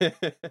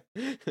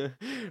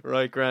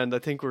Right, grand. I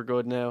think we're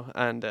good now,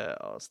 and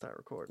I'll start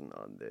recording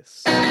on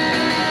this.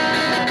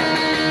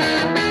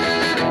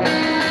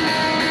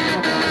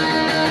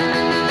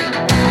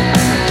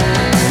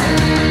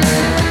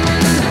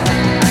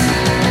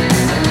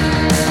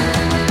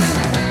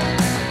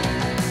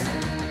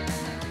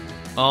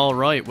 All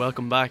right,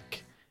 welcome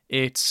back.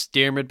 It's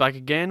Dermot back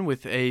again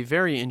with a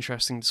very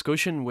interesting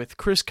discussion with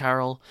Chris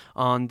Carroll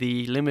on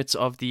the limits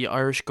of the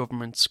Irish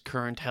government's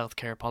current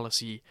healthcare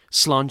policy,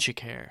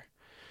 Sláintecare.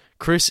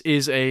 Chris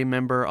is a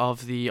member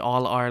of the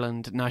All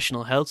Ireland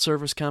National Health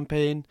Service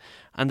campaign,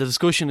 and the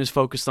discussion is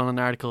focused on an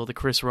article that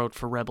Chris wrote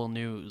for Rebel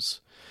News.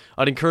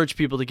 I'd encourage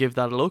people to give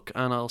that a look,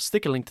 and I'll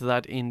stick a link to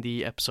that in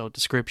the episode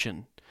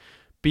description.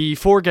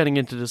 Before getting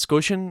into the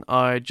discussion,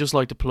 I'd just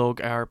like to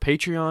plug our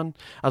Patreon,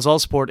 as all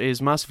support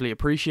is massively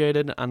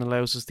appreciated and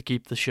allows us to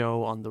keep the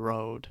show on the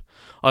road.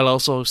 I'll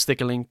also stick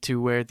a link to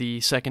where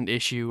the second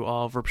issue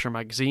of Rupture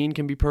magazine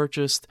can be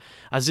purchased,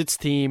 as its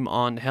theme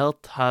on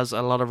health has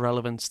a lot of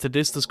relevance to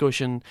this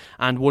discussion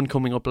and one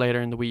coming up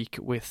later in the week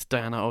with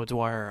Diana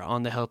O'Dwyer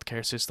on the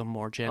healthcare system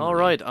more generally.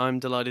 Alright, I'm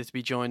delighted to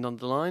be joined on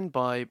the line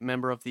by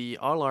member of the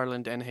All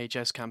Ireland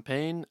NHS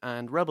campaign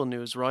and Rebel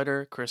News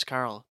writer Chris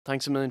Carroll.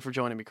 Thanks a million for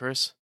joining me,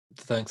 Chris.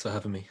 Thanks for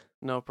having me.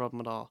 No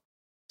problem at all.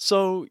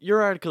 So,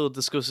 your article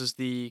discusses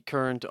the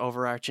current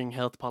overarching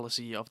health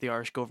policy of the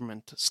Irish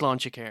government,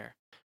 Sláintecare.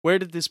 Where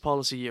did this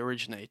policy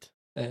originate?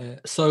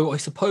 So I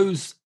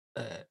suppose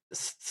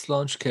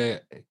Sláintecare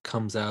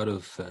comes out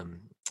of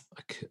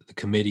the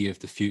Committee of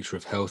the Future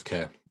of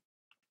Healthcare.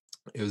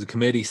 It was a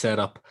committee set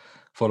up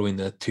following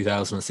the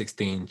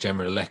 2016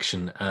 general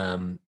election,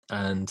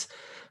 and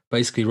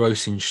basically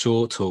Roisin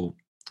Shortall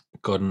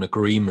got an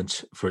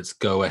agreement for its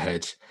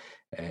go-ahead.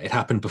 It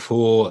happened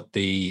before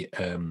the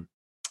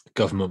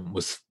government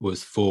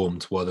was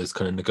formed, while those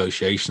kind of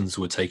negotiations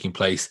were taking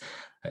place,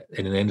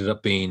 and it ended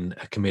up being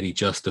a committee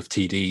just of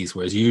TDs,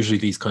 whereas usually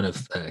these kind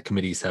of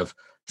committees have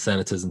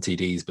senators and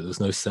TDs, but there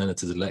was no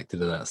senators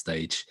elected at that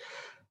stage.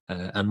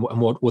 And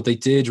what they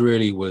did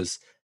really was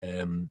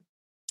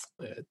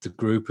the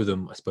group of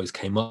them, I suppose,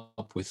 came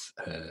up with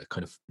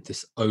kind of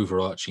this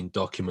overarching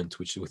document,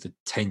 which with a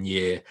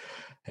 10-year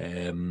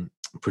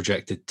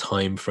projected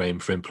time frame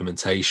for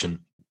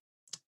implementation,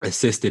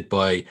 assisted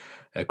by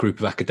a group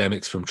of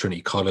academics from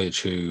Trinity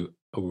College who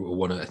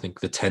won, I think,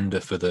 the tender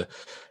for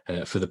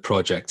the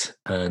project,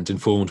 and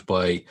informed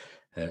by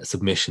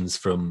submissions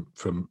from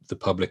the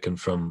public and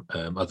from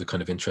other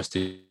kind of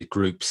interested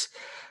groups.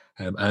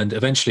 And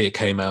eventually it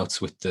came out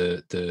with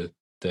the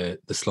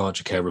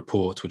Sláintecare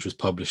report, which was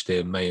published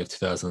in May of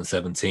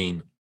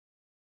 2017.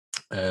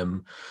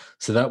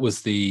 So that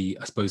was the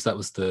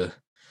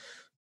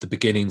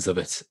beginnings of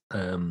it,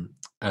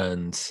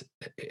 and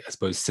I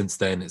suppose since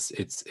then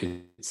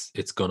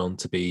it's gone on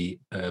to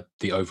be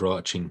the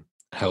overarching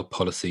health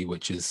policy,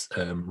 which is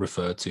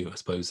referred to, I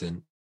suppose,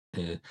 in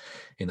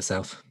the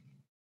South.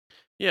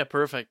 Yeah,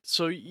 perfect.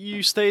 So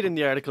you state in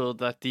the article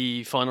that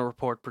the final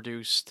report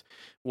produced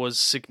was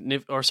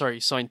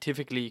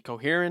scientifically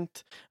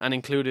coherent and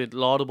included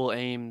laudable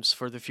aims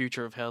for the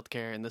future of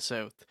healthcare in the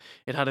South.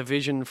 It had a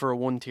vision for a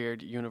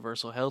one-tiered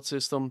universal health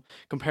system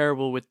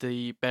comparable with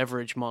the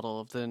Beveridge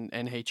model of the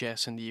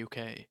NHS in the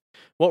UK.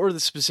 What were the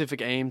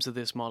specific aims of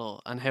this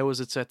model, and how was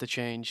it set to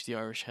change the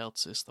Irish health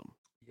system?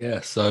 Yeah,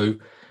 so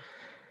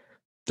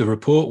the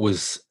report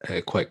was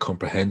quite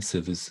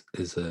comprehensive, is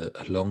a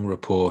long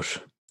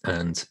report,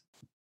 and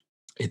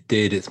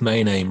its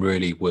main aim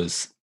really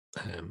was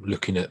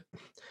looking at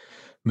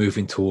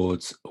moving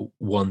towards a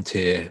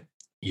one-tier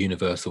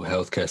universal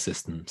healthcare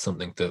system,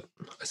 something that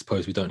I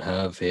suppose we don't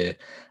have here,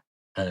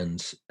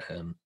 and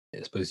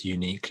I suppose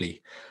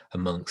uniquely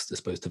amongst, I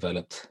suppose,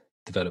 developed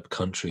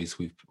countries,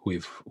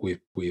 we've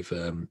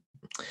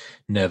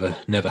never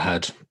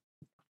had.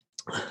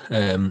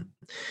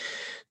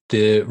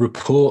 The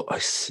report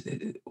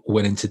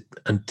went into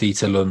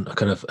detail on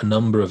kind of a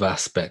number of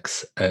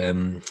aspects.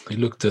 It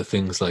looked at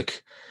things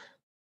like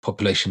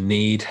population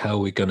need, how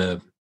we're going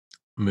to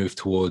move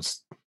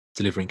towards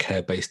delivering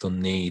care based on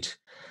need,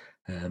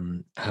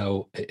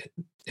 how it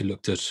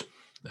looked at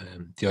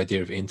the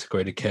idea of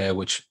integrated care,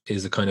 which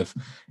is a kind of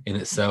in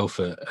itself,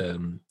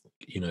 the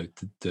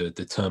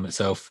term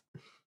itself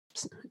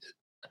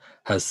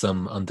has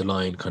some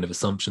underlying kind of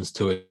assumptions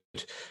to it,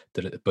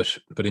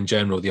 but in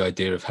general, the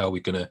idea of how we're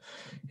going to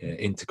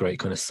integrate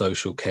kind of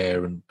social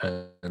care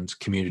and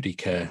community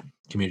care,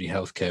 community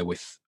health care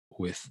with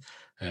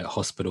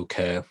hospital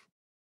care.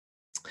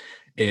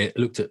 It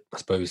looked at, I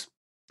suppose,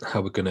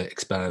 how we're going to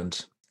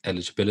expand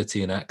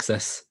eligibility and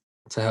access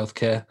to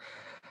healthcare,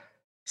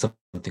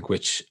 something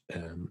which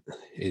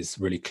is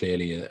really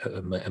clearly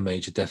a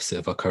major deficit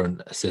of our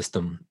current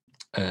system.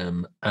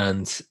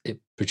 And it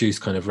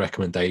produced kind of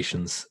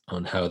recommendations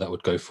on how that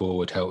would go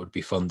forward, how it would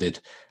be funded,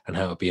 and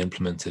how it would be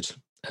implemented.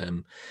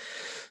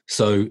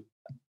 So,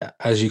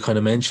 as you kind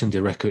of mentioned,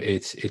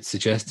 it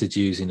suggested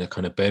using a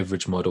kind of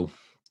Beveridge model.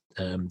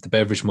 The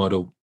Beveridge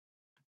model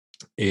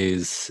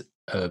is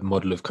a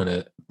model of kind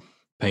of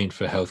paying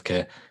for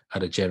healthcare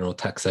at a general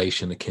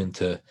taxation akin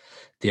to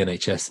the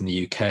NHS in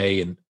the UK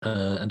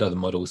and other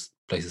models,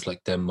 places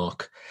like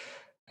Denmark.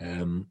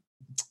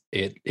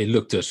 It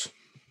looked at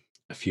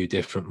a few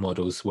different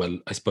models. Well,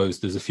 I suppose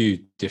there's a few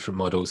different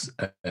models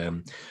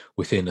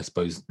within, I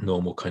suppose,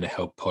 normal kind of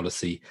health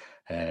policy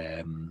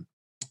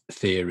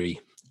theory,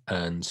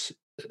 and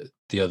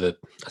the other,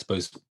 I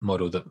suppose,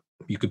 model that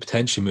you could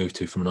potentially move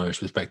to from an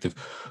Irish perspective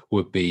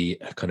would be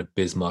a kind of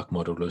Bismarck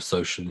model or a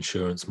social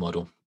insurance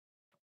model.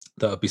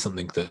 That would be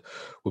something that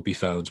would be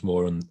found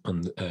more on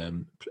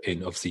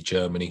in obviously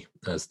Germany,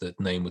 as the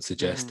name would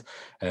suggest,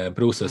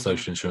 but also a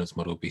social insurance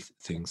model would be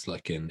things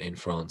like in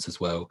France as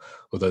well,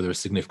 although there are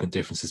significant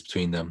differences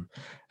between them.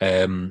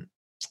 Then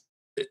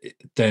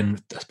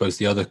I suppose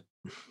the other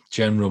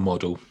general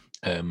model,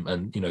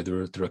 and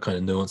there are kind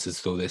of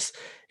nuances to all this,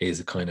 is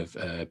a kind of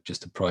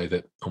just a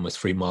private, almost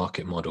free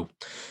market model,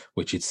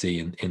 which you'd see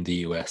in the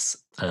US,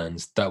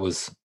 and that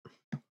was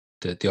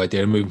the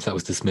idea of movement that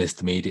was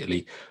dismissed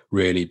immediately,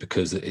 really,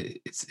 because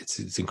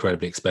it's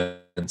incredibly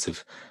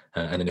expensive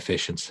and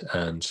inefficient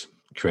and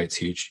creates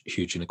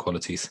huge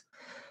inequalities.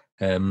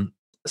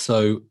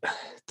 So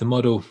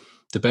the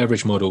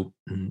Beveridge model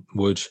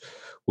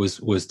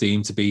was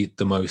deemed to be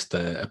the most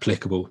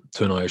applicable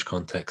to an Irish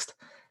context.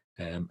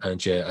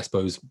 And yeah, I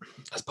suppose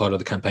as part of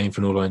the campaign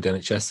for an all-round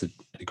NHS,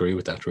 I'd agree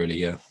with that, really,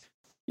 yeah.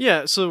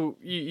 Yeah, so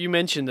you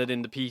mentioned that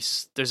in the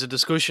piece there's a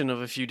discussion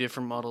of a few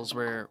different models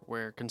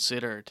were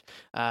considered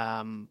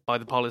by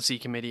the policy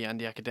committee and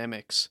the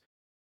academics.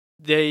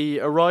 They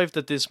arrived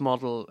at this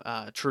model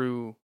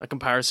through a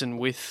comparison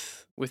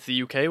with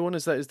the UK one.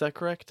 Is that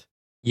correct?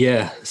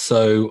 Yeah.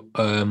 So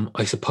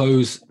I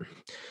suppose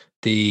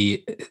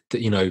the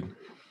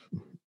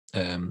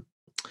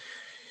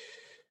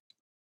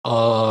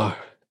our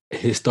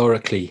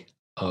historically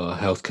our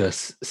healthcare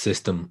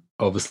system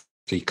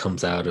obviously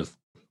comes out of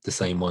the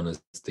same one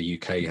as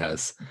the UK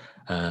has,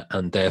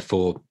 and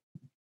therefore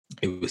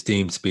it was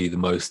deemed to be the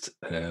most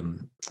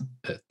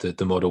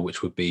the model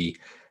which would be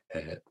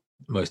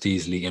most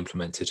easily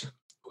implemented,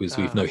 because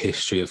we've no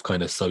history of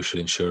kind of social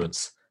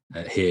insurance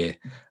here,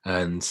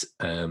 and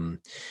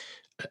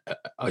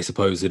I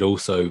suppose it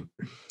also,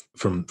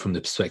 from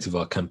the perspective of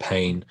our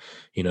campaign,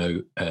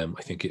 I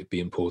think it'd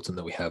be important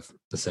that we have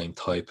the same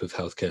type of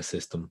healthcare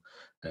system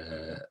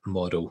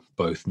model,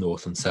 both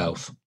north and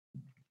south.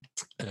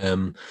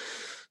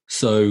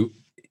 So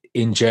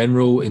in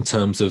general, in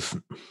terms of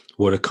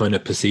what are kind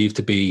of perceived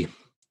to be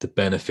the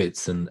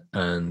benefits and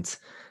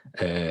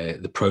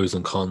the pros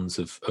and cons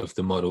of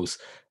the models,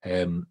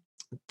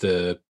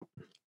 the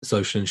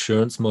social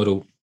insurance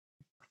model,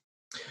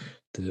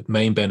 the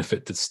main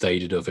benefit that's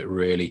stated of it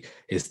really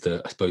is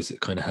that I suppose it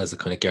kind of has a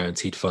kind of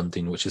guaranteed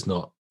funding, which is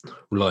not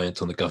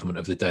reliant on the government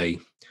of the day.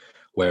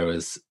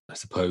 Whereas I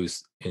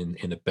suppose in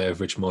a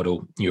Beveridge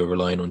model, you're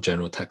relying on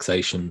general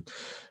taxation.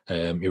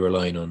 You're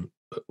relying on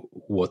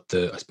what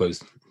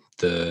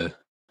the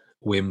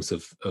whims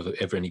of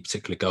any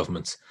particular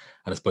government.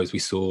 And I suppose we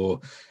saw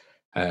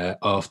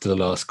after the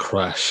last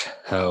crash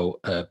how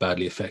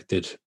badly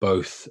affected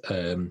both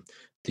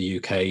the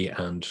UK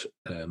and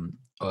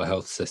our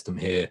health system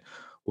here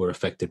were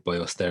affected by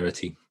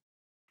austerity,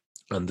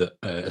 and that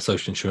a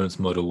social insurance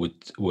model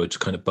would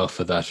kind of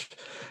buffer that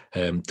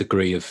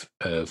degree of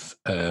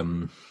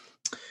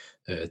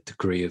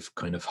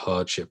kind of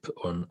hardship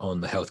on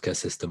the healthcare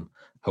system.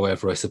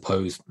 However, I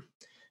suppose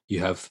you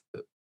have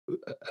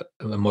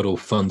a model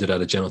funded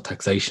out of general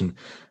taxation.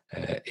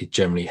 It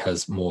generally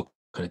has more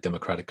kind of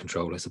democratic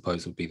control, I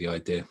suppose, would be the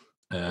idea.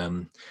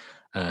 And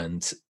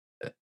as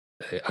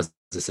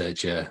I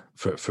said, yeah,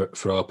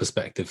 for our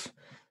perspective,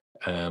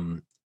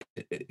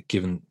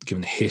 given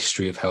the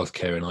history of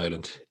healthcare in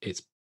Ireland,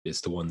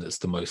 it's the one that's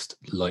the most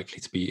likely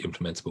to be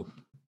implementable.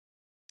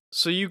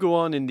 So you go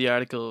on in the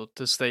article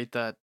to state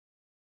that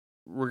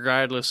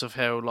regardless of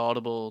how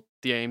laudable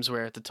the aims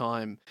were at the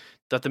time,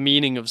 that the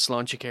meaning of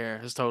Sláintecare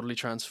has totally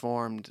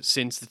transformed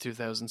since the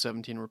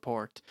 2017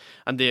 report,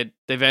 and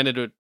they've ended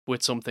it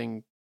with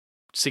something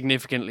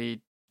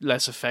significantly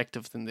less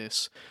effective than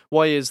this.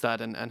 Why is that,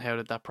 and how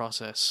did that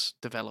process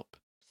develop?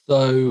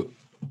 So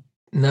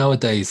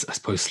nowadays, I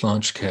suppose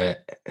Sláintecare,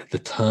 the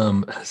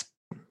term has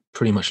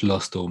pretty much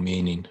lost all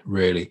meaning,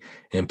 really,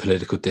 in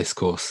political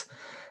discourse.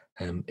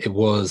 It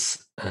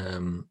was,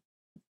 and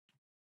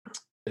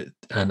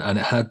it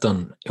had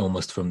done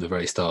almost from the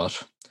very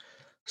start.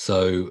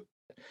 So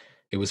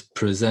it was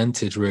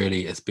presented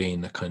really as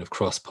being a kind of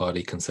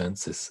cross-party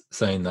consensus,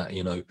 saying that,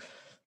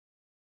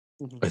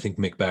 I think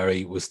Mick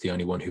Barry was the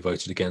only one who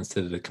voted against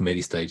it at the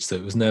committee stage. So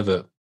it was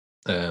never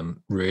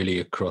really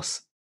a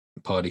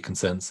cross-party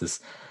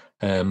consensus.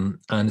 And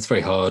it's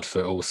very hard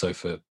for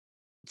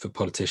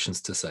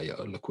politicians to say,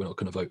 oh, look, we're not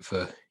going to vote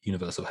for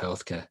universal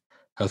healthcare.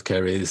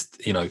 Healthcare is,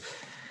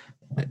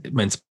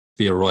 meant to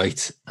be a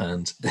right,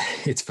 and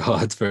it's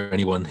hard for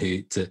anyone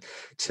who to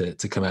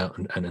come out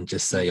and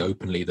just say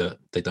openly that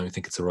they don't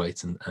think it's a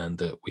right, and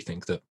that we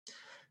think that,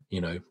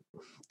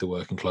 the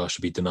working class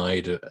should be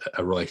denied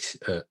a right,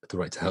 the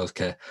right to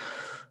healthcare.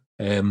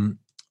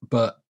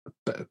 But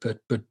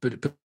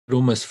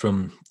almost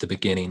from the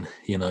beginning,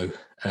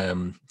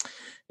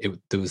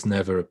 there was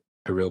never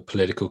a real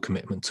political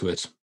commitment to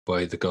it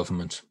by the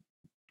government.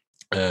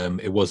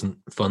 It wasn't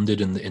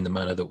funded in the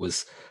manner that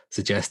was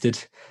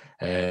suggested.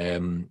 There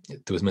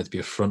was meant to be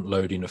a front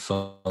loading of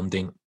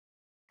funding.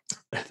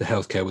 The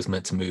healthcare was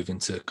meant to move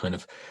into kind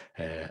of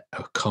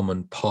a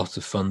common pot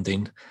of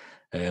funding.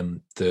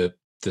 The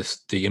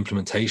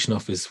implementation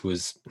office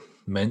was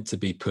meant to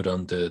be put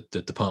under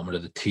the Department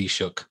of the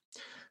Taoiseach,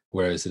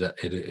 whereas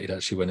it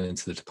actually went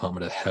into the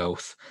Department of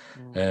Health.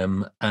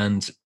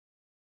 And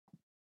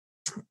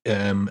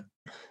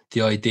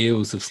the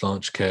ideals of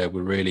Sláintecare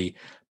were really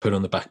put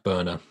on the back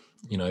burner,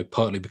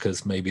 partly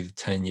because maybe the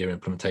 10-year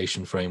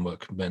implementation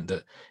framework meant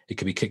that it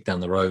could be kicked down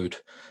the road.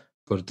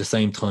 But at the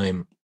same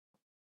time,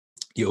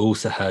 you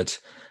also had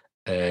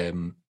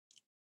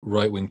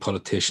right-wing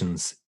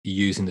politicians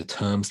using the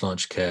term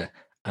Sláintecare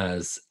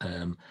as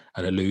an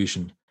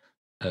illusion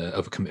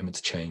of a commitment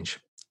to change.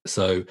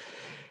 So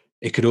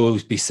it could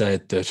always be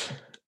said that,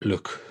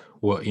 look,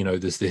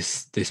 there's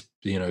this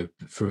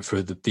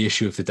for the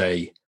issue of the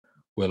day.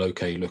 Well,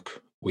 okay,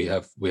 look, we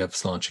have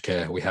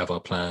Sláintecare, we have our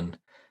plan.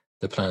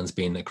 The plan's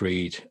been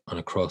agreed on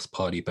a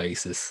cross-party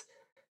basis.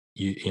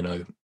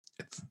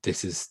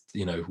 This is,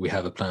 we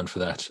have a plan for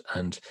that.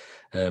 And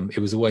it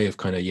was a way of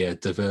kind of,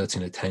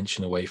 diverting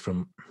attention away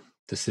from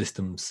the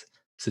system's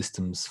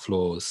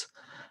flaws.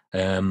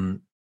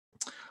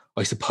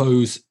 I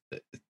suppose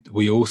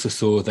we also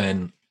saw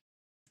then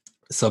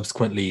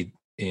subsequently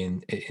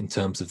in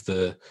terms of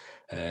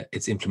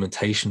its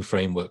implementation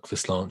framework for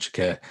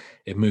Sláintecare,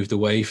 it moved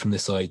away from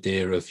this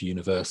idea of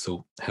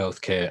universal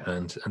healthcare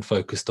and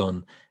focused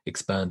on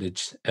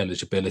expanded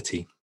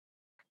eligibility.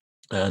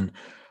 And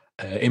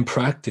in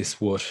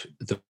practice, what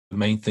the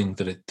main thing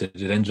that it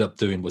ended up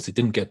doing was it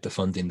didn't get the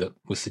funding that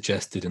was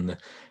suggested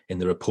in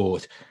the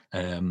report.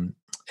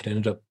 It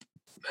ended up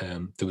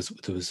there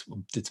was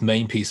its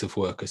main piece of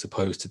work, I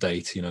suppose, to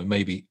date.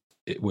 Maybe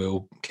it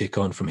will kick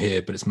on from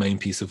here, but its main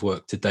piece of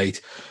work to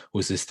date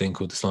was this thing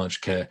called the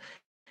Sláintecare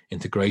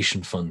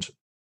Integration Fund,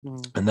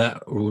 and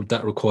that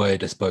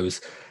required, I suppose,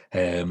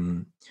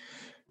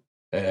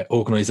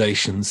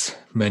 organisations,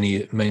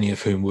 many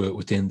of whom were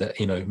within that,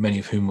 many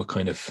of whom were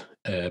kind of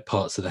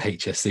parts of the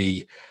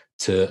HSE,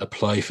 to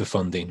apply for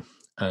funding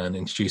and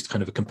introduced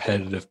kind of a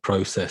competitive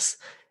process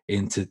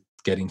into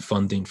getting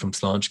funding from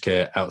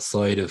Sláintecare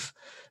outside of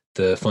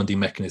the funding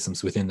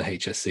mechanisms within the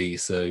HSE.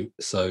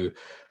 So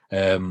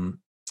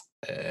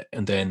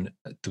and then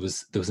there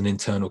was an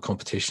internal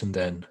competition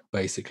then,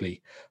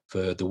 basically,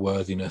 for the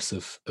worthiness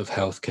of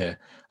healthcare,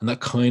 and that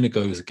kind of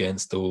goes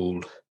against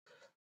all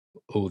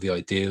the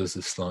ideals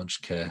of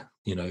Sláintecare.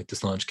 The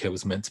Sláintecare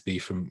was meant to be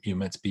you're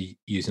meant to be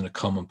using a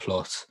common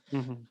plot.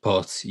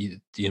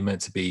 You're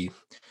meant to be,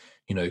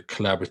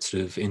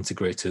 collaborative,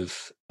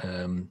 integrative,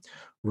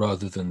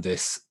 rather than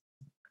this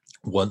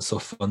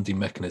once-off funding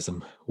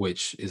mechanism,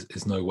 which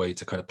is no way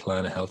to kind of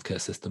plan a healthcare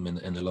system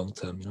in the long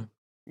term.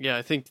 Yeah,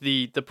 I think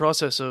the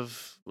process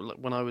of,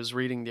 when I was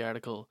reading the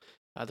article,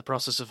 the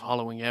process of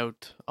hollowing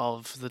out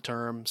of the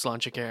term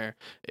Sláintecare,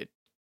 it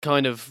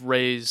kind of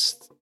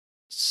raised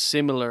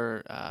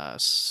similar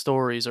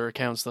stories or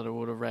accounts that I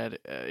would have read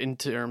in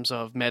terms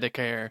of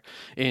Medicare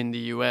in the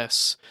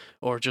US,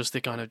 or just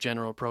the kind of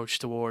general approach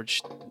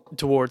towards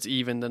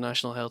even the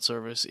National Health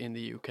Service in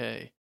the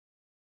UK.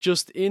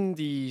 Just in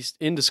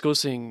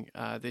discussing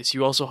this,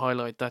 you also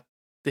highlight that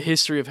the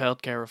history of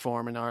healthcare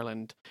reform in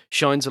Ireland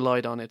shines a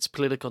light on its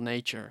political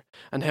nature,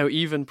 and how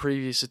even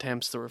previous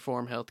attempts to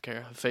reform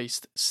healthcare have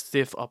faced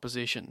stiff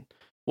opposition.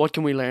 What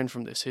can we learn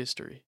from this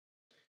history?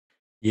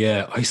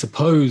 Yeah, I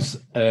suppose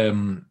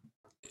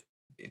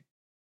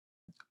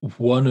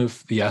one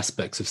of the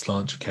aspects of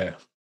Sláintecare,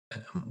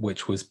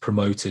 which was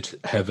promoted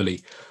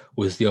heavily,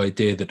 was the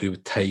idea that it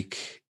would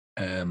take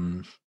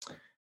the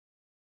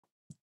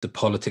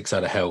politics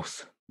out of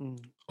health,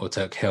 or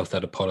take health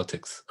out of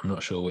politics. I'm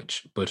not sure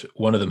which, but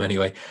one of them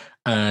anyway,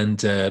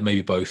 and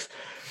maybe both.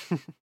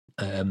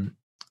 And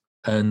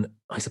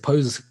I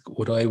suppose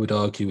what I would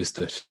argue is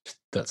that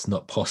that's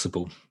not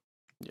possible.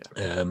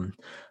 Yeah.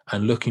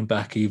 And looking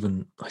back,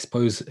 even, I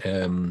suppose,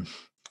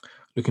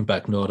 looking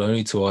back not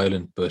only to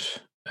Ireland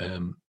but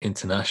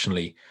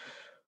internationally,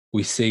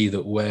 we see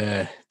that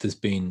where there's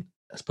been,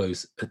 I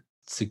suppose, a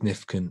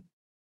significant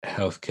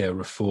healthcare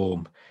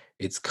reform,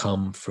 it's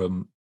come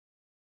from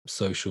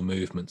social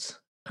movements.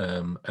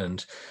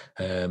 And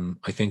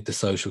I think the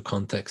social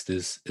context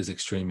is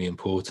extremely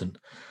important.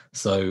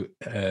 So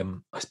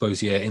I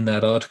suppose, in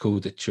that article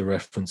that you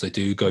reference, I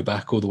do go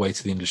back all the way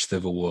to the English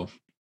Civil War,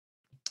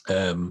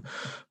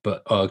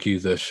 but argue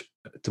that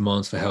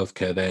demands for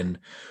healthcare then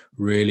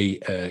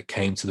really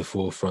came to the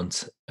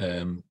forefront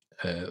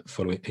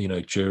following,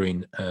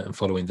 during and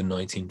following the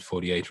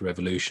 1948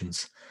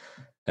 revolutions.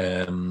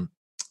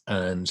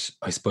 And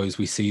I suppose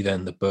we see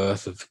then the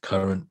birth of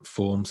current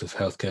forms of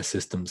healthcare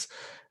systems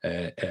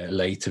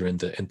later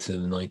into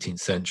the 19th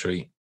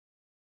century.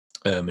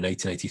 In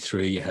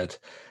 1883, you had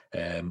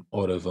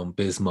Otto von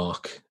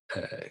Bismarck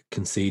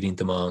conceding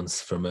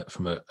demands from a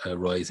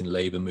rising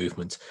labour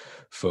movement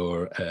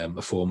for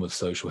a form of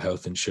social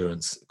health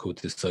insurance called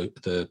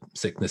the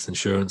sickness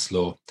insurance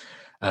law.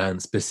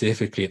 And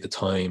specifically at the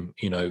time,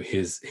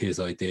 his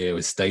idea,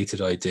 his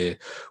stated idea,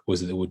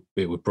 was that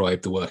it would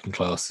bribe the working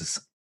classes,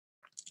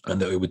 and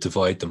that it would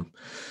divide them.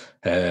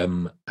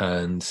 And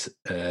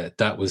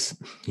that was,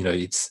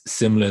 it's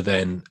similar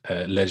then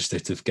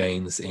legislative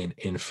gains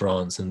in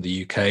France and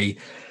the UK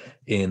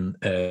in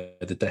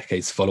the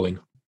decades following.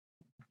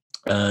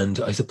 And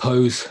I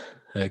suppose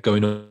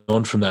going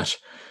on from that,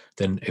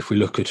 then if we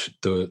look at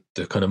the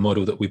kind of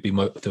model that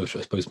I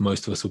suppose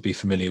most of us would be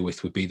familiar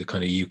with, would be the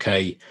kind of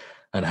UK,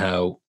 and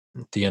how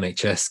the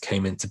NHS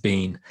came into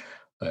being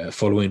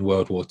following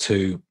World War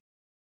II.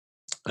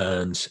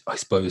 And I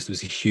suppose there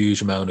was a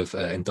huge amount of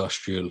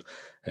industrial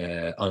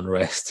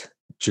unrest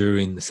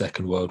during the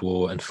Second World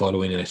War and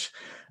following it,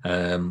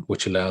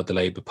 which allowed the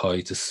Labour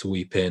Party to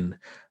sweep in,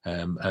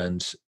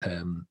 and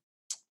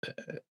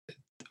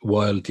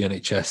while the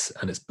NHS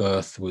and its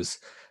birth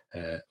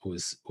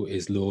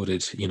is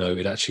lauded,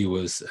 it actually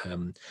was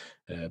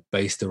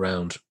based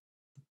around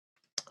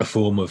a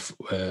form of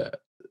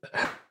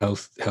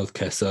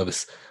healthcare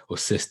service or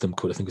system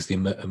called, I think it was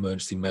the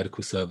emergency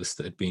medical service,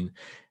 that had been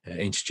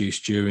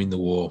introduced during the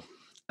war.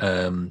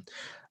 And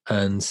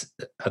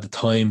at the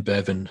time,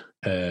 Bevan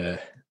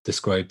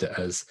described it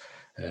as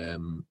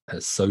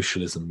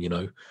socialism.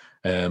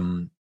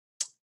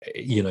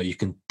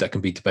 That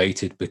can be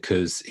debated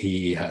because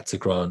he had to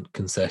grant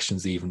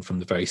concessions even from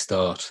the very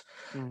start.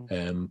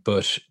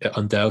 But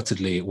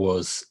undoubtedly, it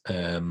was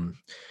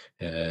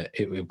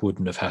it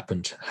wouldn't have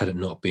happened had it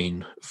not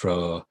been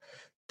for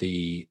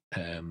the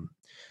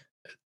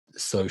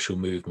social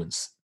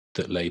movements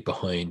that lay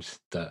behind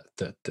the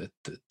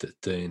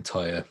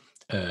entire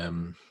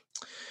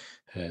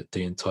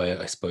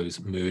I suppose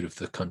mood of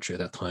the country at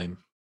that time.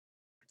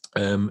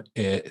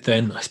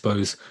 Then I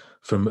suppose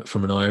from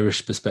an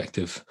Irish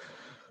perspective,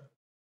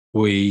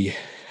 we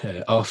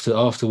after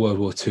World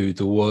War II,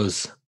 there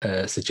was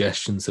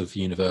suggestions of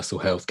universal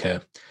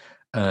healthcare,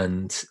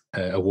 and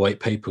a white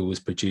paper was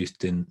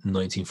produced in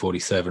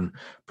 1947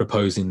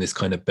 proposing this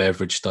kind of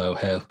Beveridge-style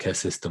healthcare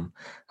system,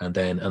 and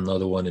then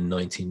another one in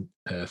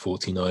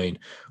 1949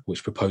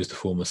 which proposed a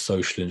form of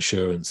social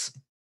insurance.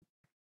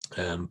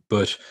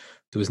 But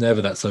there was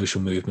never that social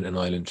movement in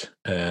Ireland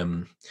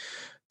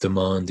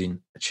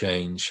demanding a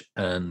change,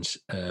 and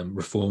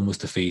reform was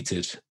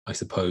defeated, I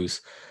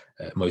suppose,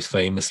 most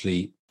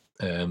famously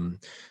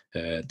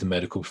the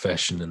medical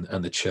profession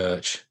and the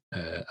church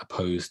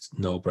opposed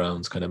Noel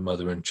Brown's kind of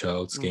mother and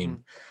child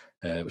scheme,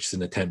 which is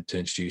an attempt to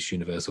introduce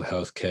universal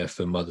health care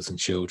for mothers and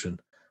children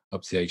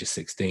up to the age of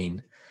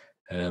 16.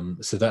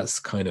 So that's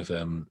kind of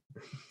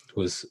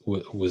was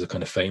a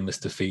kind of famous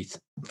defeat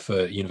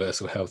for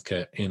universal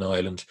healthcare in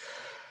Ireland.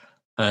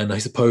 And I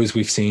suppose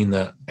we've seen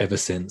that ever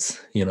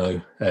since,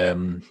 that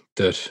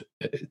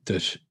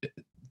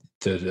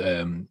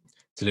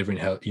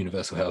delivering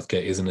universal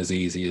healthcare isn't as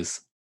easy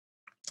as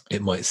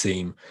it might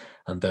seem,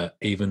 and that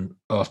even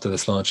after the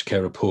Sláinte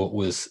Care report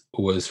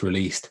was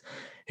released,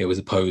 it was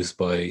opposed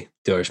by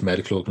the Irish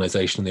Medical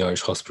Organisation and the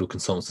Irish Hospital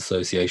Consultants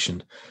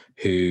Association,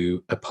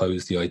 who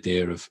opposed the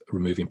idea of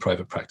removing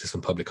private practice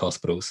from public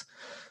hospitals.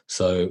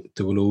 So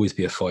there will always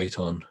be a fight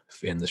on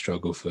in the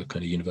struggle for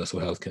kind of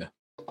universal healthcare.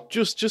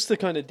 Just to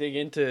kind of dig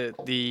into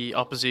the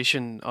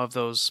opposition of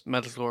those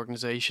medical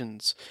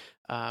organisations,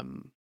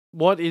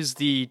 what is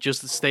the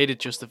stated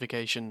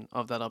justification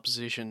of that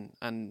opposition,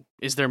 and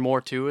is there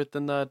more to it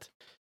than that?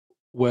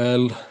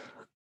 Well,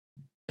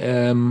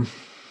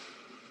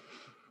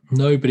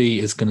 nobody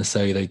is going to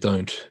say they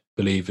don't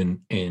believe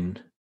in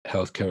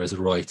healthcare as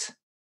a right.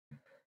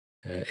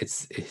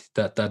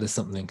 That is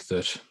something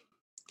that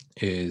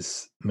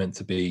is meant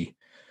to be.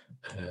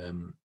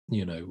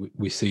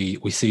 We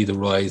see the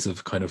rise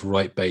of kind of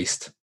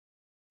right-based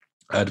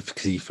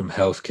advocacy from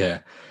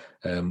healthcare,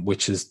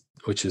 which is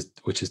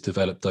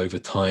developed over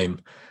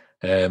time,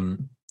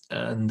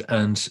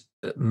 and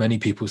many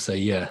people say,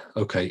 yeah,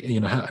 okay,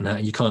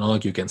 and you can't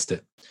argue against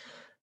it.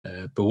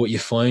 But what you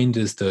find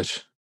is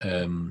that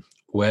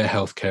where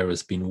healthcare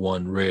has been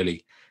won,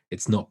 really,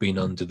 it's not been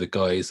under the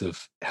guise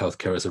of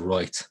healthcare as a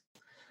right.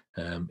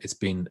 It's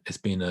been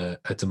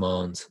a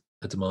demand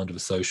of a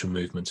social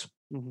movement.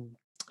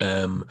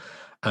 And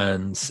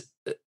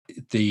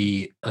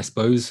I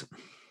suppose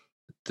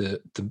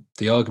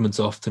the arguments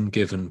often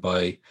given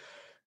by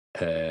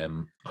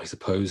I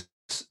suppose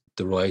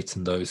the right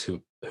and those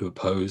who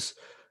oppose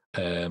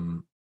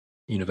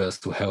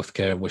universal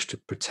healthcare and wish to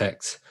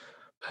protect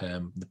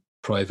the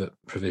private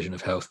provision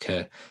of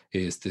healthcare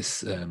is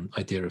this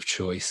idea of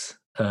choice.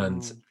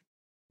 And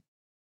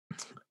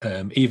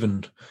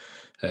even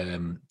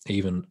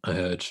I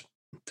heard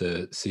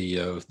the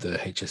CEO of the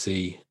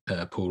HSE,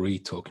 Paul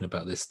Reid, talking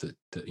about this, that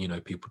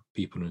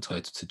people are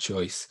entitled to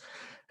choice,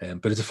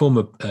 but it's a form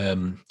of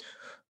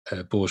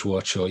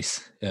bourgeois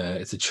choice.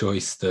 It's a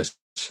choice that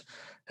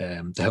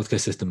the healthcare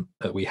system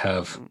that we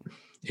have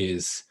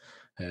is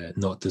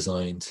not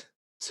designed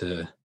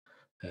to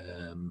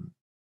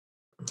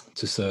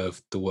to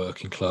serve the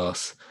working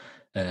class,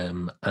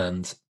 and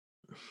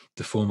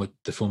the form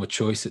of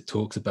choice it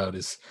talks about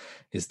is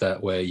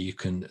that where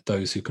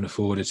those who can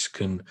afford it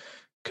can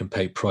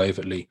pay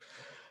privately,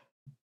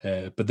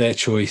 but their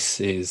choice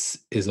is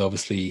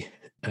obviously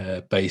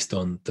based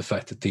on the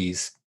fact that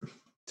this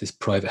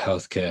private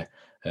healthcare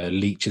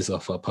leeches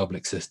off our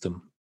public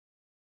system.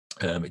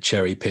 It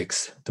cherry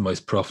picks the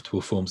most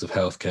profitable forms of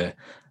healthcare,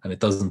 and it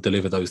doesn't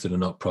deliver those that are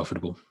not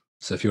profitable.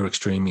 So if you're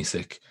extremely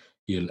sick,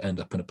 you'll end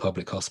up in a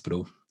public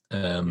hospital.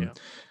 Yeah.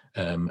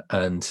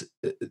 And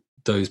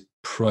those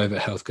private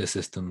healthcare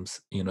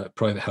systems,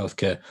 private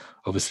healthcare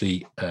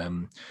obviously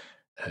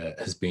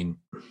has been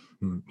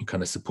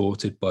kind of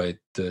supported by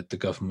the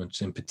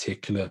government in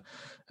particular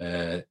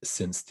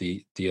since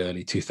the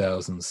early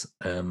 2000s,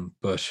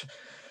 but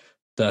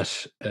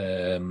that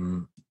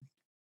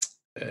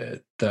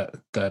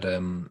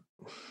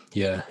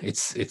yeah,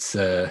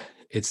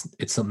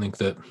 it's something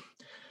that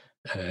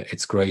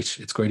it's great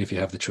if you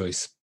have the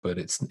choice, but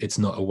it's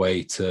not a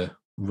way to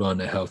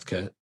run a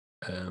healthcare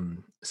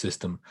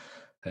system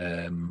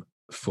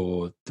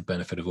for the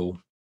benefit of all.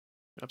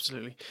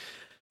 Absolutely.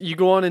 You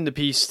go on in the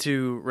piece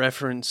to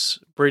reference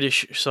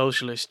British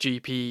socialist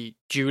GP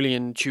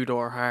Julian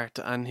Tudor Hart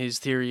and his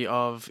theory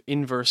of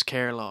inverse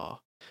care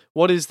law.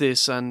 What is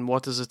this, and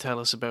what does it tell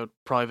us about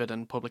private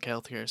and public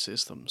healthcare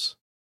systems?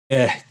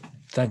 Yeah,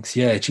 thanks.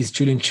 Yeah, geez,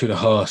 Julian Tudor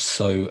Hart.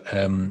 So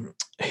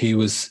he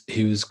was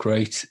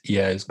great.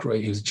 Yeah, he was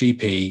great. He was a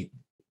GP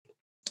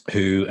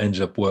who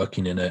ended up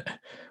working in a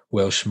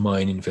Welsh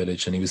mining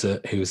village, and he was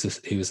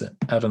an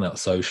out and out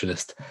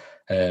socialist.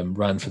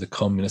 Ran for the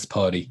Communist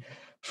Party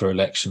for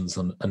elections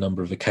on a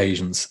number of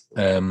occasions,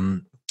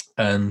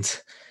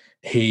 and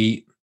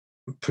he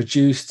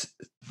produced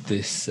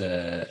this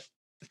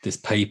this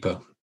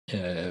paper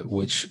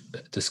which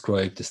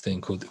described this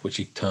thing which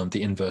he termed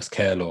the inverse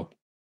care law.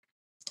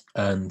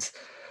 And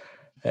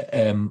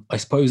I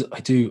suppose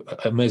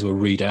I may as well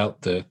read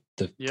out the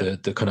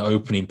kind of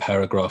opening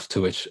paragraph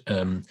to it.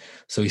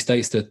 So he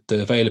states that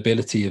the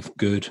availability of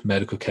good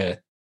medical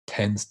care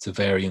tends to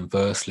vary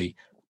inversely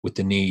with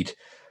the need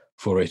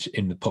for it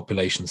in the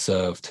population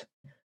served.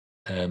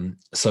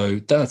 So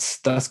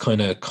that's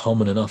kind of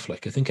common enough.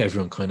 Like, I think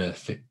everyone kind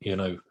of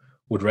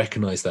would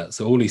recognize that.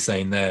 So all he's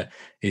saying there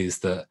is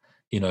that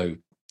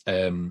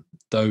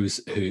those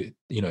who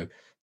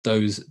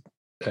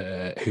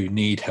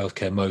need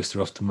healthcare most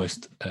are often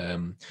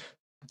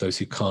those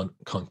who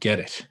can't get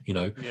it.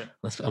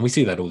 And we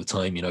see that all the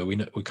time.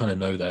 We kind of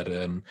know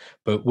that.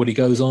 But what he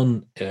goes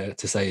on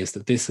to say is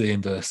that the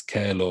inverse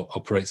care law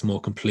operates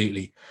more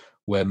completely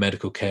where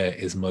medical care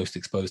is most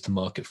exposed to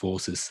market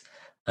forces,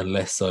 and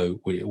less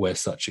so where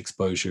such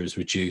exposure is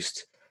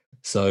reduced.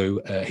 So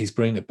he's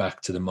bringing it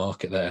back to the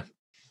market there,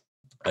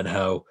 and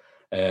how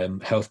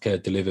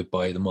healthcare delivered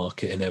by the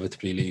market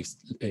inevitably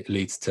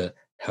leads to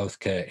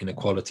healthcare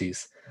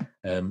inequalities.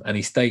 And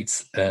he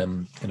states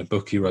in a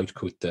book he wrote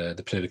called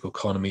The Political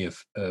Economy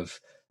of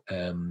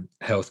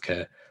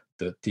Healthcare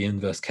that the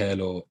inverse care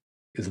law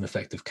is an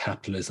effect of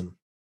capitalism,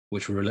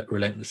 which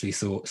relentlessly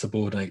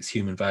subordinates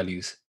human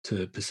values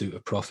to pursuit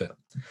of profit.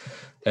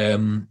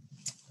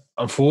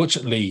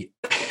 Unfortunately,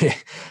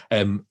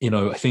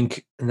 I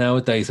think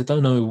nowadays, I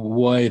don't know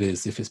why it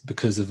is, if it's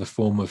because of a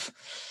form of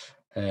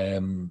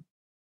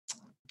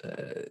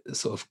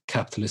sort of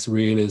capitalist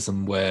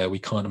realism where we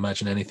can't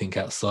imagine anything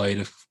outside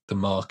of the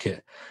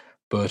market.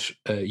 But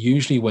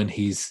usually when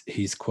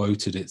he's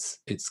quoted,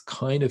 it's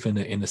kind of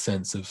in a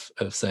sense of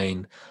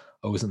saying,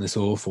 "Oh, isn't this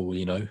awful?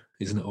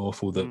 Isn't it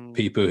awful that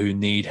people who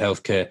need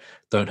healthcare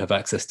don't have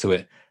access to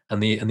it?"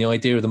 And the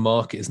idea of the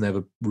market is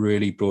never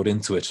really brought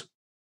into it.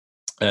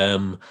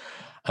 And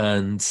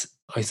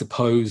I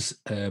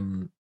suppose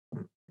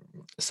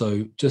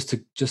so. Just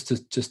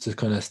to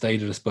kind of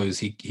state it, I suppose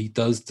he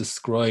does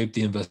describe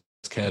the inverse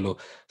care law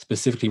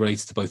specifically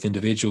relates to both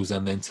individuals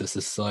and then to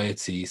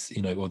societies,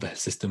 or the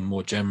system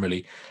more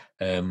generally.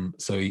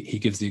 So he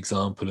gives the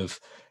example of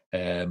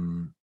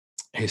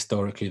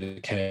historically the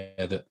care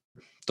that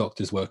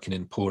doctors working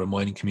in poorer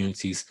mining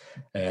communities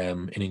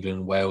in England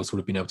and Wales would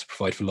have been able to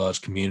provide for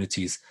large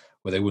communities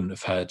where they wouldn't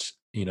have had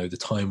the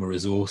time or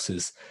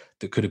resources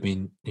that could have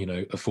been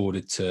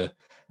afforded to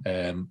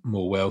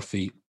more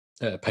wealthy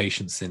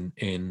patients in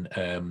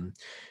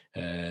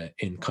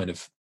kind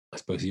of, I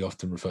suppose he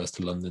often refers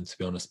to London, to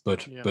be honest,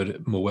 but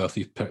more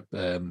wealthy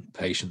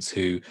patients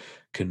who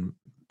can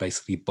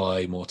basically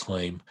buy more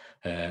time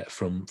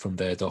from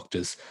their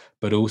doctors.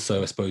 But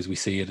also, I suppose we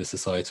see at a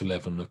societal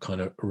level, and I've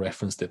kind of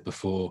referenced it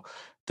before,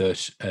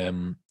 that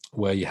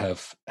where you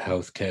have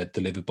healthcare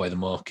delivered by the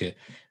market,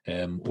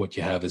 what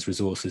you have is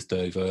resources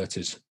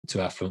diverted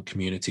to affluent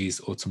communities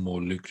or to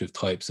more lucrative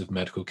types of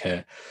medical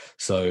care.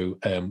 So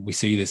we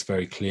see this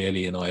very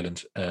clearly in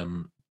Ireland.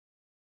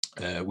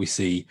 We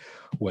see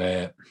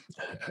where,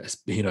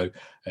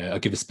 I'll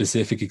give a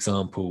specific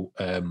example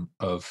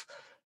of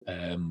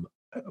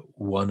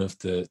one of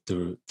the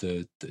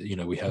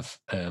we have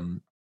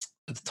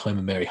at the time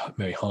of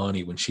Mary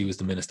Harney, when she was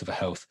the Minister for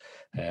Health,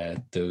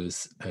 there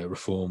was a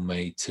reform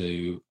made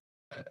to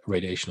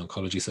radiation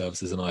oncology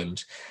services in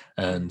Ireland,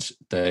 and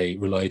they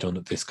relied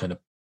on this kind of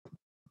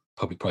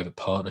public-private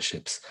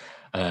partnerships.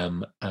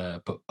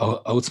 But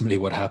ultimately,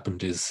 what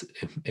happened is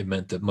it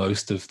meant that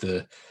most of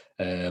the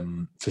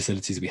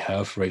facilities we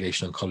have for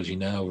radiation oncology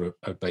now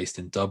are based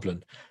in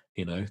Dublin.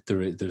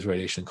 There's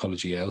radiation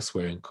oncology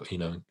elsewhere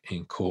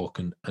in Cork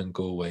and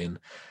Galway, and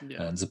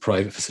there's a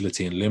private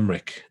facility in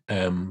Limerick.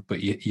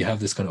 But you have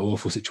this kind of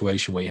awful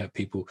situation where you have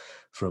people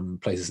from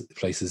places,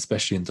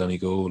 especially in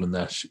Donegal, and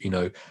that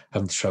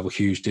having to travel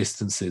huge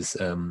distances.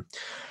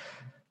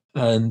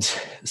 And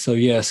so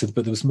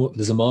but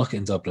there's a market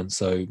in Dublin,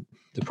 so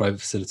the private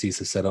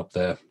facilities are set up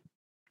there.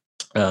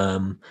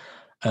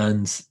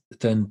 And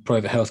then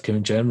private healthcare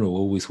in general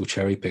always will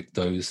cherry pick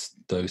those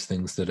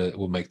things that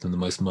will make them the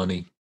most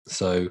money.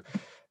 So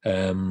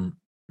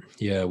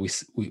we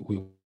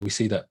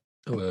see that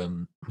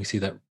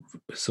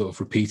sort of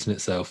repeating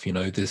itself.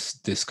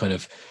 This kind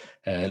of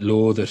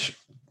law that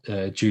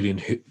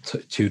Julian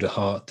Tudor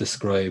Hart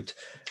described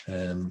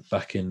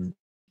back in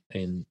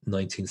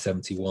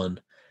 1971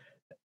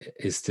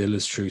 is still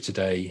as true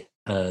today.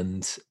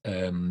 And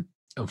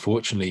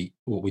unfortunately,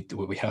 what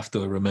we have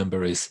to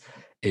remember is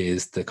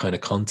the kind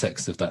of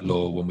context of that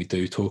law when we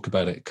do talk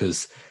about it,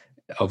 because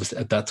obviously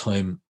at that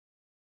time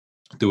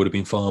there would have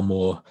been far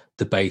more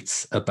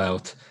debates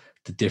about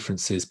the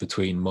differences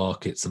between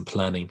markets and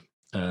planning,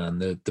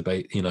 and the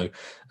debate,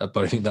 but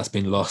I think that's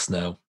been lost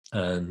now.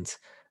 And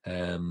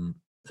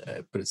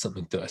but it's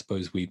something that I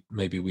suppose we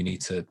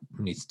need to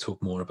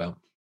talk more about.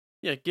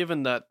 Yeah,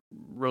 given that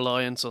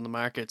reliance on the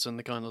markets and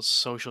the kind of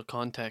social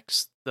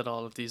context that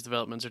all of these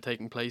developments are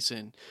taking place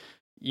in,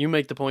 you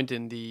make the point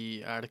in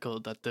the article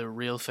that the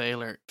real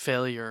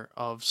failure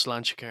of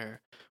Sláintecare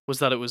was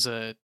that it was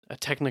a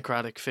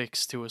technocratic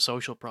fix to a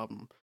social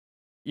problem.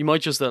 You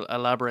might just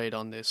elaborate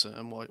on this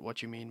and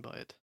what you mean by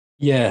it.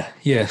 Yeah.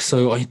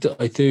 So I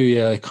do.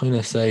 Yeah, I kind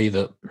of say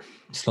that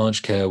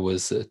Sláintecare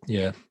was a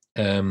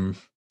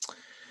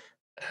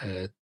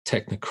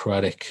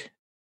technocratic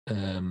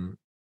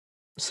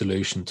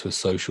solution to a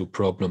social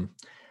problem,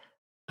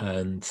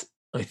 and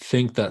I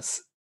think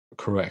that's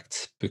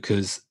correct,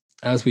 because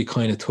as we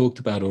kind of talked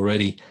about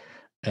already,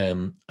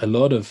 a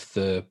lot of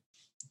the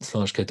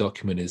Sláintecare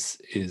document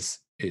is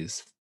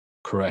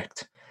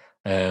correct,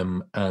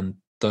 and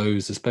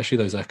those, especially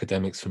those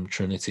academics from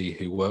Trinity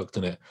who worked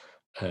on it,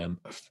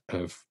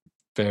 have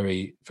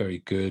very, very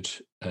good,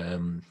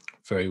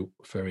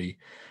 very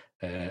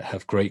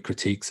have great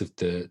critiques of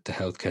the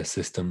healthcare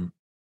system.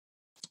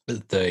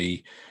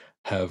 They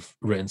have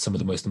written some of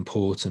the most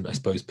important, I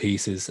suppose,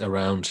 pieces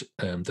around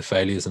the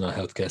failures in our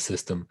healthcare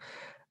system.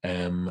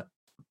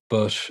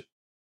 But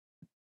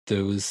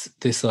there was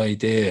this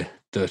idea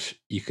that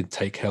you could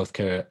take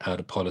healthcare out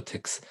of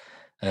politics.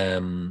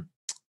 And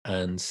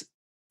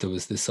there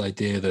was this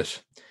idea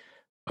that,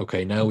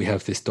 okay, now we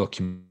have this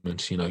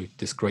document,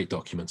 this great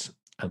document,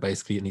 and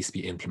basically it needs to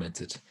be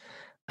implemented.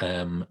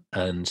 And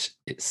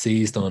it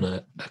seized on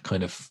a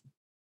kind of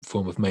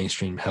form of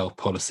mainstream health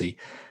policy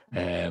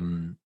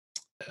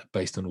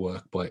based on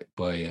work by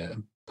a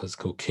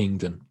person called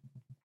Kingdon.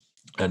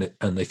 And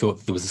they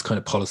thought there was this kind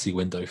of policy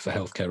window for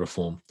healthcare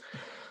reform.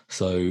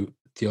 So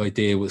the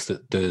idea was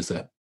that there's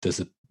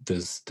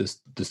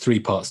three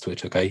parts to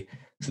it. Okay,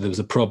 so there was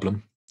a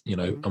problem,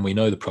 and we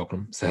know the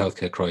problem. It's the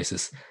healthcare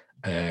crisis.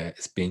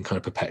 It's been kind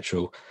of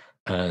perpetual,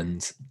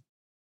 and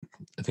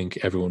I think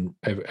everyone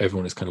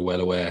is kind of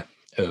well aware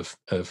of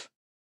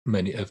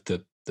many of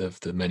the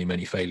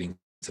many failings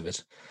of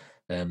it.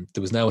 There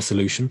was now a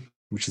solution,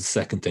 which is the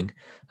second thing,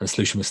 and the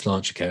solution was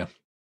Sláintecare.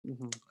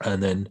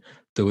 And then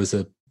there was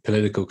a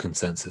political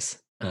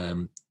consensus.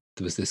 There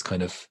was this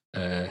kind of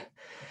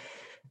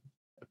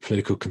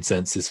political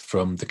consensus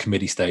from the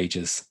committee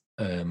stages.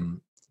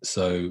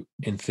 So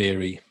in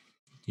theory,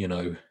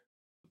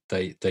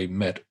 they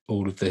met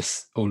all of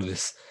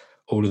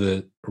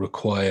the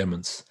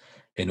requirements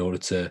in order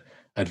to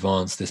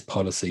advance this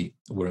policy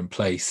were in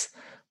place.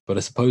 But I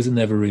suppose it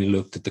never really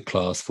looked at the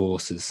class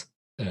forces,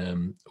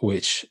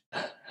 which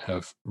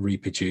have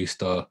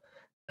reproduced our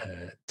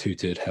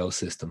two-tiered health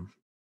system.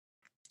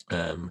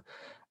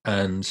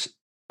 And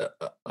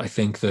I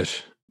think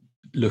that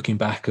looking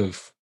back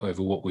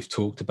over what we've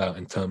talked about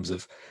in terms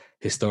of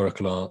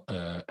historical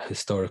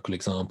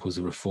examples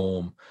of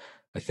reform,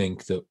 I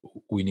think that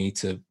we need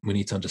to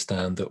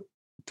understand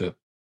that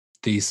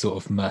these sort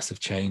of massive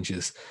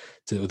changes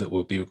that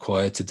will be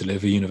required to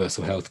deliver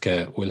universal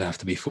healthcare will have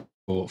to be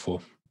fought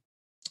for.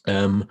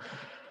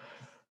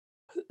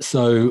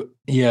 So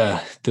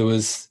yeah, there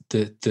was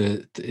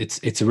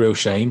it's a real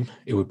shame.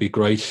 It would be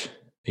great,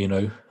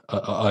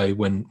 I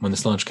when the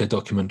Sláintecare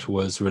document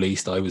was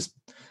released, I was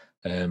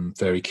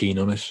very keen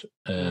on it.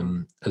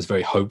 I was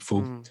very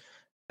hopeful.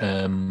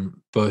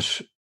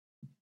 But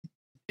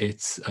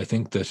I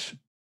think that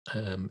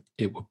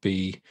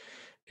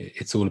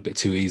it's all a bit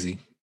too easy.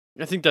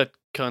 I think that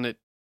kind of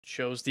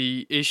shows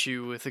the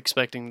issue with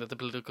expecting that the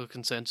political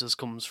consensus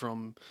comes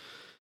from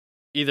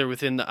either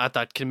at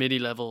that committee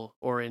level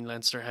or in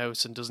Leinster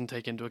House, and doesn't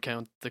take into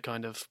account the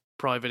kind of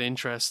private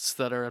interests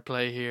that are at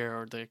play here,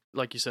 or the,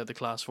 like you said, the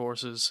class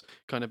forces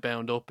kind of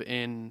bound up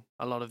in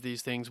a lot of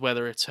these things,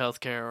 whether it's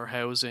healthcare or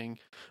housing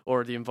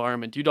or the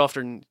environment. I'd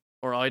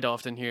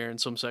often hear in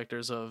some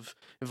sectors of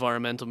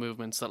environmental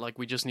movements that like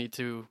we just need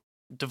to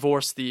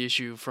divorce the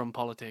issue from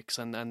politics,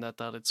 and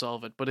that'd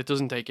solve it. But it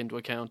doesn't take into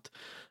account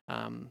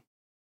um,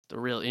 the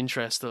real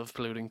interest of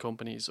polluting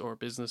companies or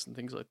business and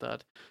things like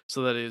that.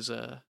 So that is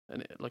an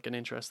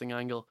interesting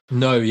angle.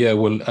 No, yeah,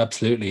 well,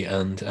 absolutely,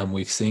 and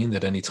we've seen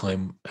that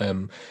anytime,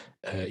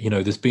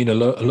 there's been a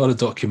lot of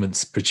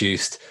documents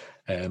produced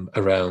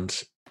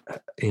around,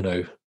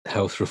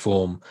 health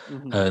reform,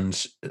 Mm-hmm.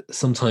 and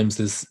sometimes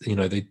there's,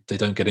 they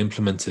don't get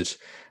implemented,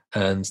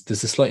 and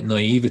there's a slight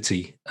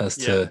naivety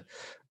Yeah.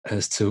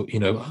 as to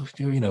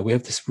we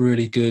have this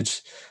really good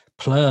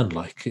plan,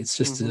 like it's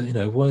just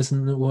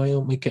Mm-hmm. why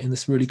aren't we getting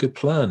this really good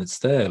plan? It's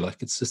there,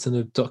 like it's just in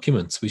the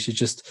documents. We should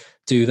just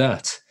do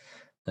that.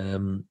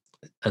 And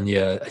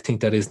yeah, I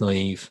think that is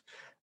naive.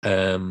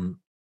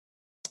 Um,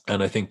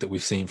 and I think that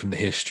we've seen from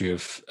the history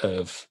of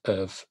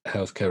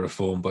healthcare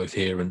reform, both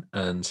here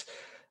and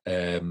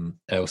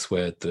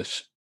elsewhere,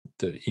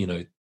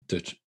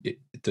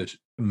 that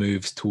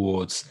moves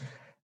towards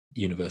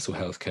universal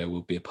healthcare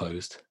will be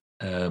opposed.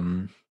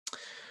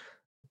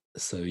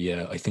 So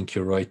yeah, I think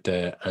you're right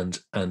there, and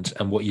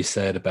what you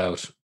said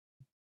about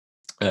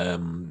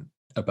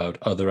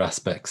other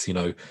aspects,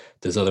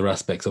 there's other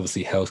aspects.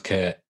 Obviously,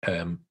 healthcare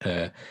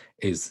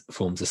is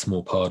forms a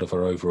small part of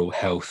our overall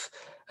health,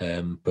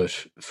 but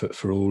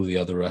for all the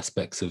other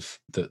aspects of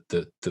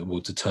that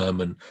will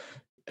determine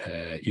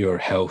your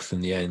health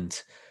in the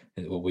end,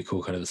 what we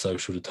call kind of the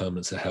social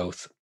determinants of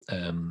health,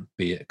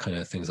 be it kind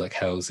of things like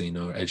housing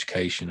or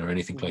education or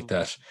anything like Mm-hmm.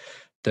 that,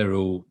 they're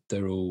all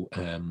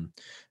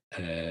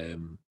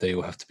they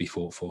all have to be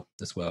fought for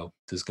as well.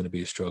 There's going to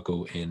be a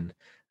struggle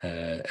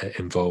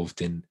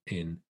involved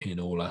in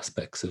all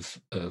aspects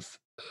of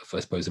I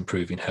suppose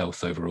improving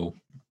health overall.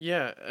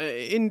 Yeah,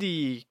 in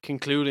the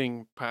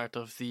concluding part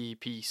of the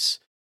piece,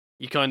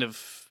 you kind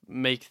of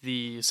make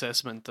the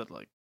assessment that,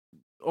 like,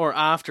 or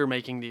after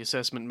making the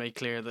assessment, make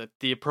clear that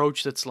the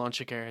approach that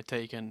Sláintecare had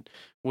taken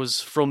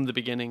was from the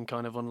beginning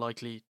kind of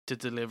unlikely to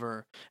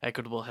deliver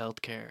equitable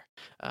healthcare,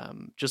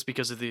 just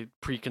because of the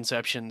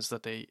preconceptions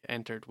that they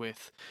entered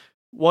with.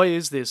 Why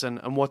is this, and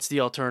what's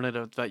the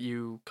alternative that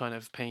you kind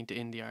of paint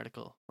in the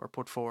article or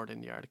put forward in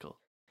the article?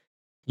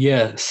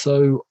 Yeah,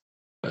 so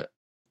uh,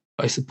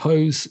 I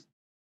suppose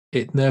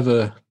it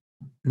never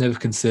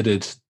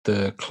considered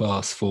the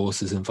class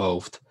forces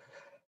involved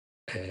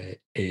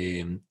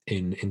in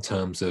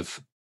terms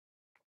of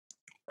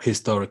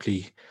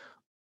historically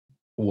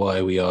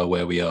why we are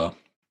where we are,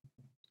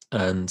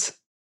 and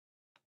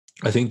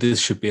I think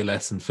this should be a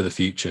lesson for the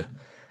future,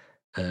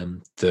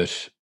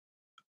 that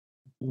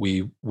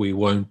we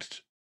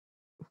won't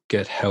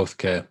get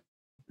healthcare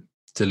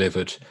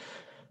delivered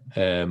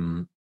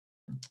um,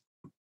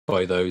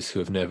 by those who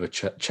have never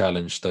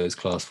challenged those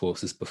class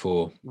forces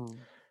before. Mm.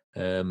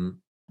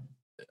 Um,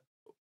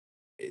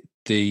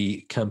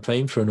 the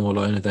campaign for an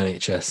all-Ireland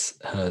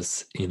NHS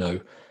has,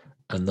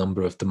 a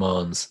number of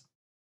demands,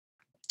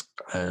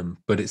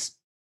 but it's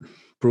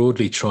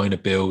broadly trying to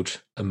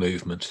build a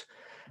movement,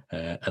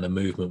 and a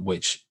movement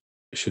which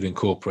should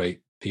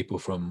incorporate people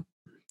from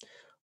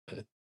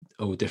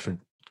all different,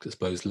 I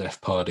suppose,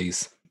 left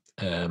parties,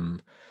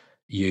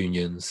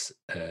 unions,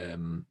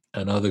 and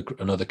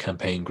other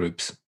campaign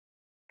groups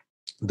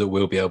that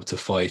will be able to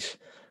fight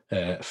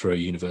for a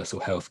universal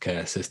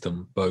healthcare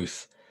system,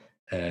 both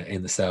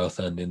in the south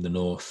and in the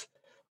north,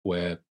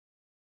 where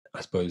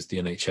I suppose the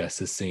NHS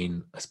has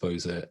seen, I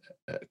suppose, a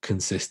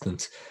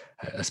consistent,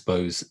 I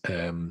suppose,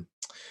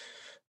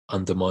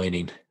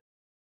 undermining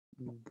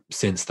Mm.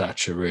 since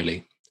Thatcher,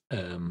 really.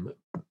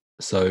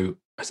 So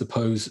I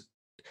suppose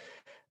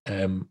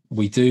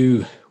we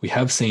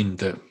have seen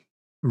that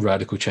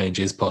radical change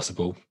is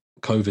possible.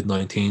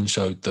 COVID-19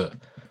 showed that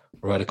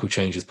radical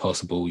change is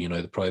possible.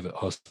 The private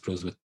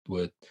hospitals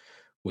were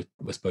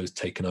I suppose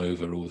taken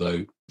over,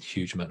 although a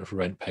huge amount of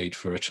rent paid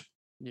for it.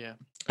 Yeah.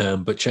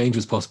 But change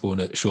was possible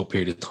in a short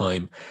period of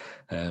time,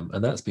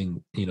 and that's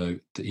been,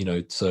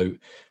 so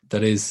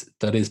that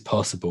is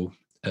possible,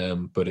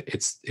 but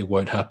it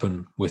won't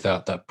happen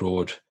without that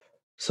broad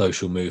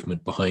social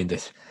movement behind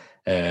it,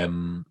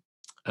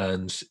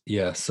 and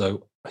yeah,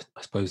 so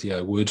I suppose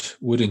I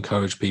would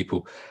encourage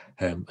people,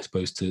 I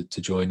suppose, to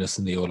join us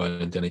in the All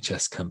Ireland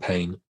NHS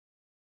campaign.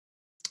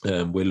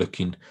 We're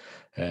looking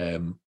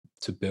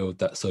to build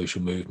that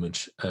social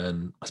movement,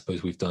 and I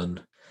suppose we've been,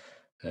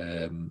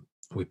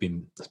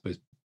 I suppose,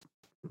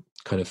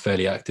 kind of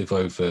fairly active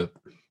over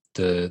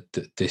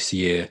this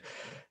year,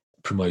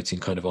 promoting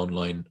kind of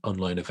online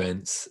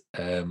events,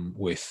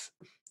 with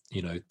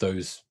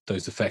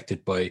those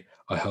affected by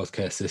our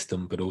healthcare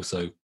system, but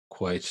also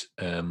quite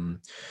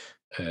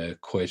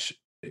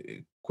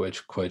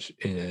quite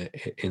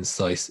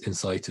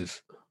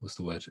incisive. What's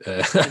the word?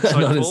 Not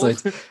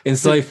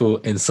Insightful.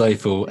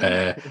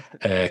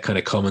 insightful kind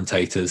of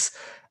commentators.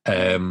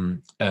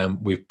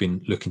 We've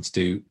been looking to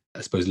do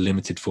I suppose,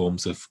 limited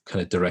forms of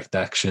kind of direct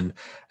action.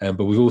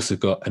 But we've also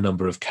got a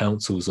number of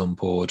councils on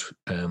board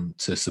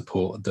to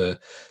support the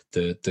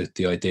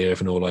idea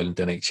of an all-island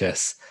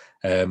NHS.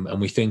 And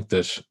we think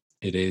that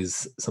it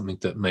is something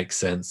that makes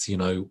sense, for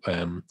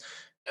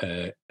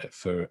an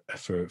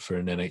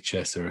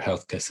NHS or a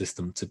healthcare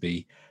system to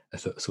be a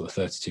sort of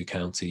 32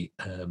 county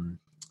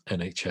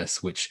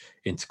NHS, which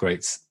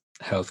integrates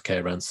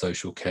healthcare and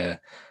social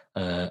care,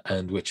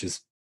 and which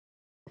is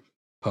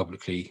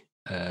publicly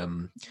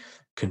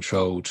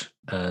controlled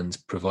and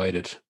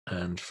provided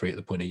and free at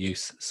the point of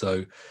use.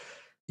 So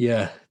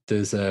yeah,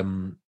 there's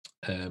so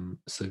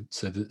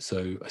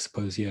I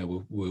suppose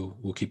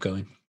we'll keep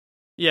going.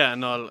 Yeah,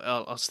 and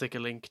I'll stick a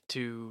link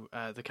to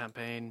the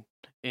campaign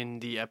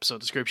in the episode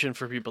description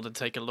for people to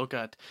take a look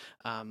at.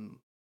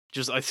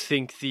 I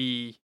think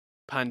the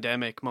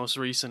pandemic most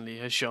recently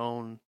has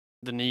shown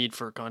the need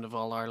for kind of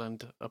all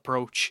island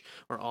approach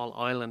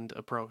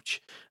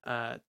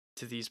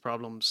to these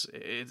problems.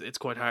 It's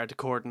quite hard to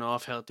cordon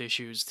off health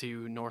issues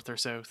to north or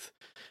south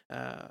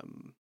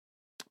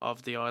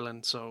of the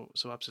island. So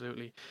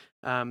absolutely.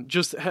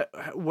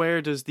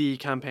 Where does the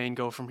campaign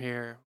go from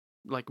here?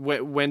 Like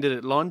when did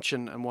it launch,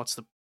 and what's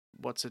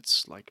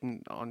its like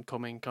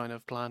oncoming kind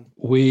of plan?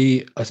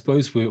 I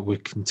suppose we're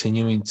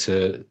continuing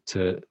to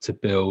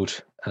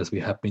build as we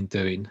have been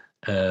doing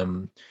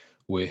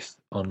with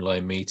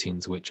online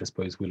meetings, which I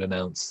suppose we'll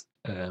announce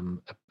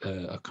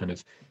a kind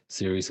of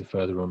series of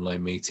further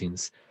online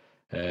meetings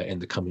in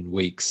the coming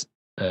weeks.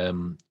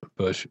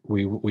 But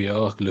we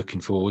are looking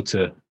forward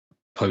to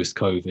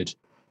post-COVID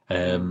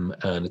and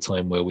a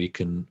time where we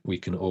can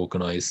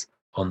organise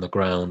on the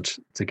ground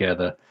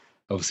together.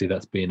 Obviously,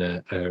 that's been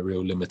a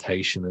real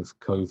limitation of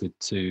COVID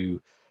to,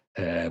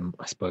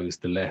 I suppose,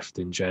 the left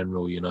in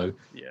general,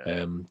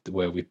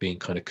 where we've been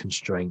kind of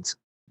constrained.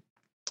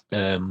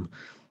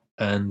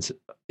 And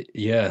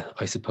yeah,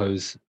 I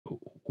suppose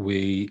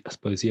we're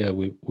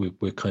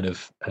kind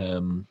of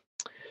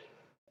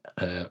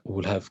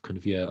we'll have kind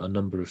of a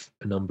number of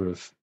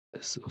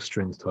sort of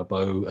strings to our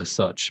bow as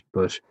such,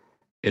 but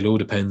it all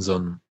depends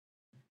on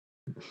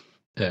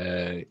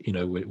we're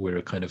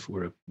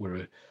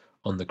a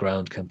on the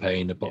ground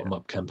campaign, a bottom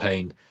up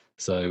campaign,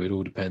 so it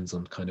all depends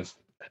on kind of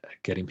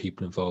getting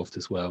people involved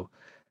as well.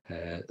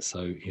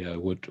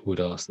 Would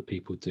ask that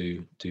people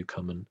do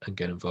come and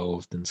get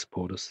involved and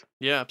support us.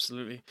 Yeah,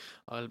 absolutely.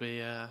 I'll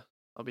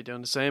be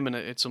doing the same, and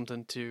it's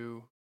something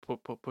to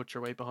put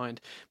your weight behind.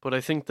 But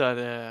I think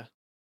that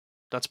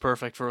that's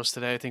perfect for us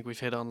today. I think we've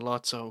hit on a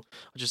lot, so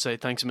I'll just say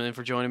thanks a million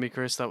for joining me,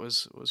 Chris. That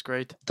was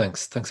great.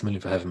 Thanks a million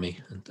for having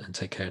me, and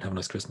take care and have a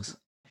nice Christmas.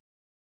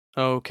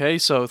 Okay,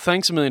 so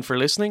thanks a million for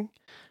listening.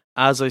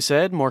 As I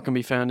said, more can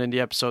be found in the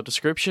episode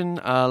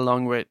description,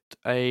 along with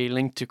a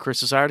link to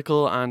Chris's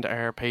article and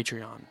our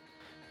Patreon.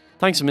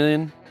 Thanks a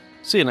million.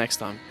 See you next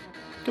time.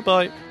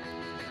 Goodbye.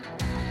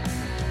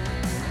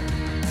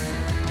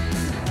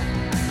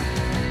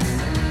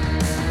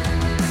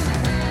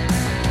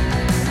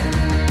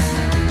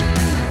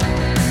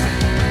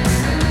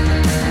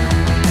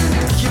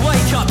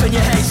 And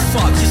your head's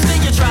fucked. You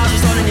stick your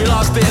trousers on and your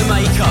last bit of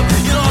makeup.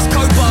 Your last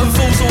coat button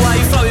falls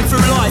away, floating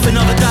through life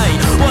another day.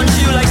 One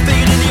shoelace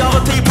bigger than the other,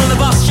 people on the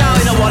bus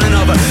shouting at one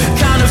another.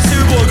 Count of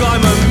two, boy,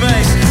 I'm a man.